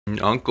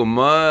Uncle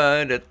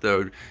Mud at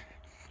the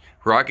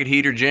Rocket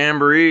Heater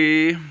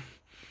Jamboree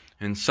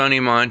in sunny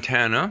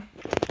Montana.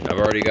 I've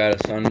already got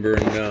a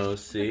sunburned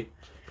nose, see?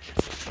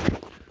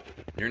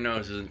 Your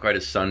nose isn't quite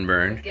as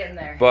sunburned. It's getting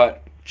there.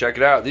 But check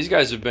it out. These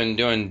guys have been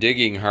doing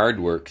digging hard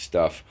work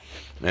stuff,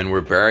 and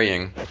we're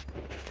burying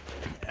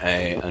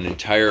an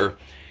entire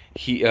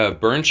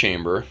burn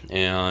chamber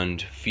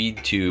and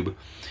feed tube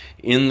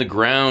in the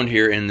ground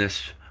here in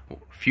this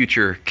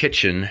future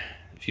kitchen,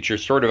 future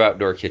sort of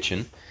outdoor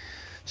kitchen,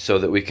 so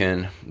that we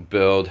can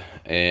build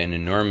an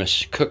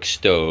enormous cook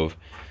stove,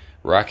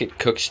 rocket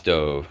cook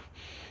stove.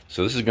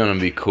 So this is going to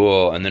be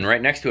cool. And then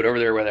right next to it, over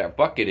there where that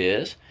bucket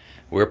is,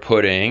 we're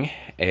putting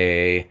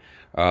a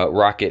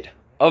rocket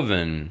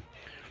oven.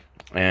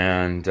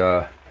 And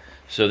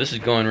so this is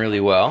going really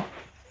well.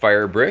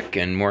 Fire brick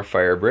and more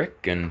fire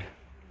brick and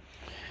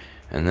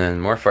then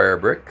more fire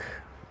brick.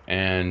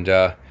 And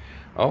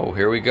oh,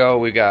 here we go.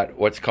 We got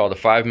what's called a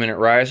 5-minute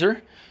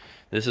riser.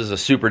 This is a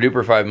super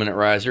duper 5-minute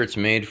riser. It's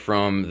made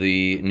from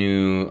the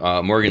new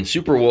Morgan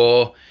Super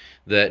Wool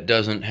that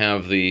doesn't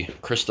have the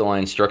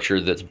crystalline structure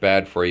that's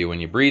bad for you when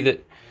you breathe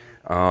it.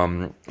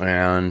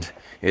 And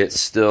it's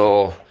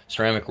still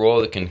ceramic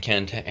wool that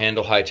can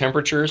handle high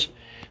temperatures.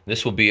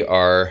 This will be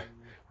our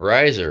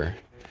riser.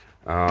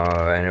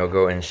 And it'll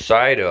go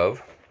inside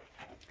of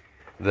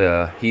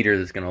the heater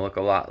that's going to look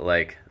a lot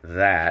like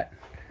that.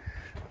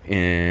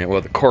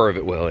 Well, the core of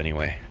it will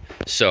anyway.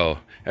 So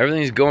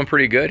everything's going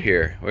pretty good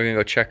here. We're going to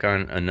go check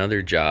on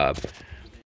another job.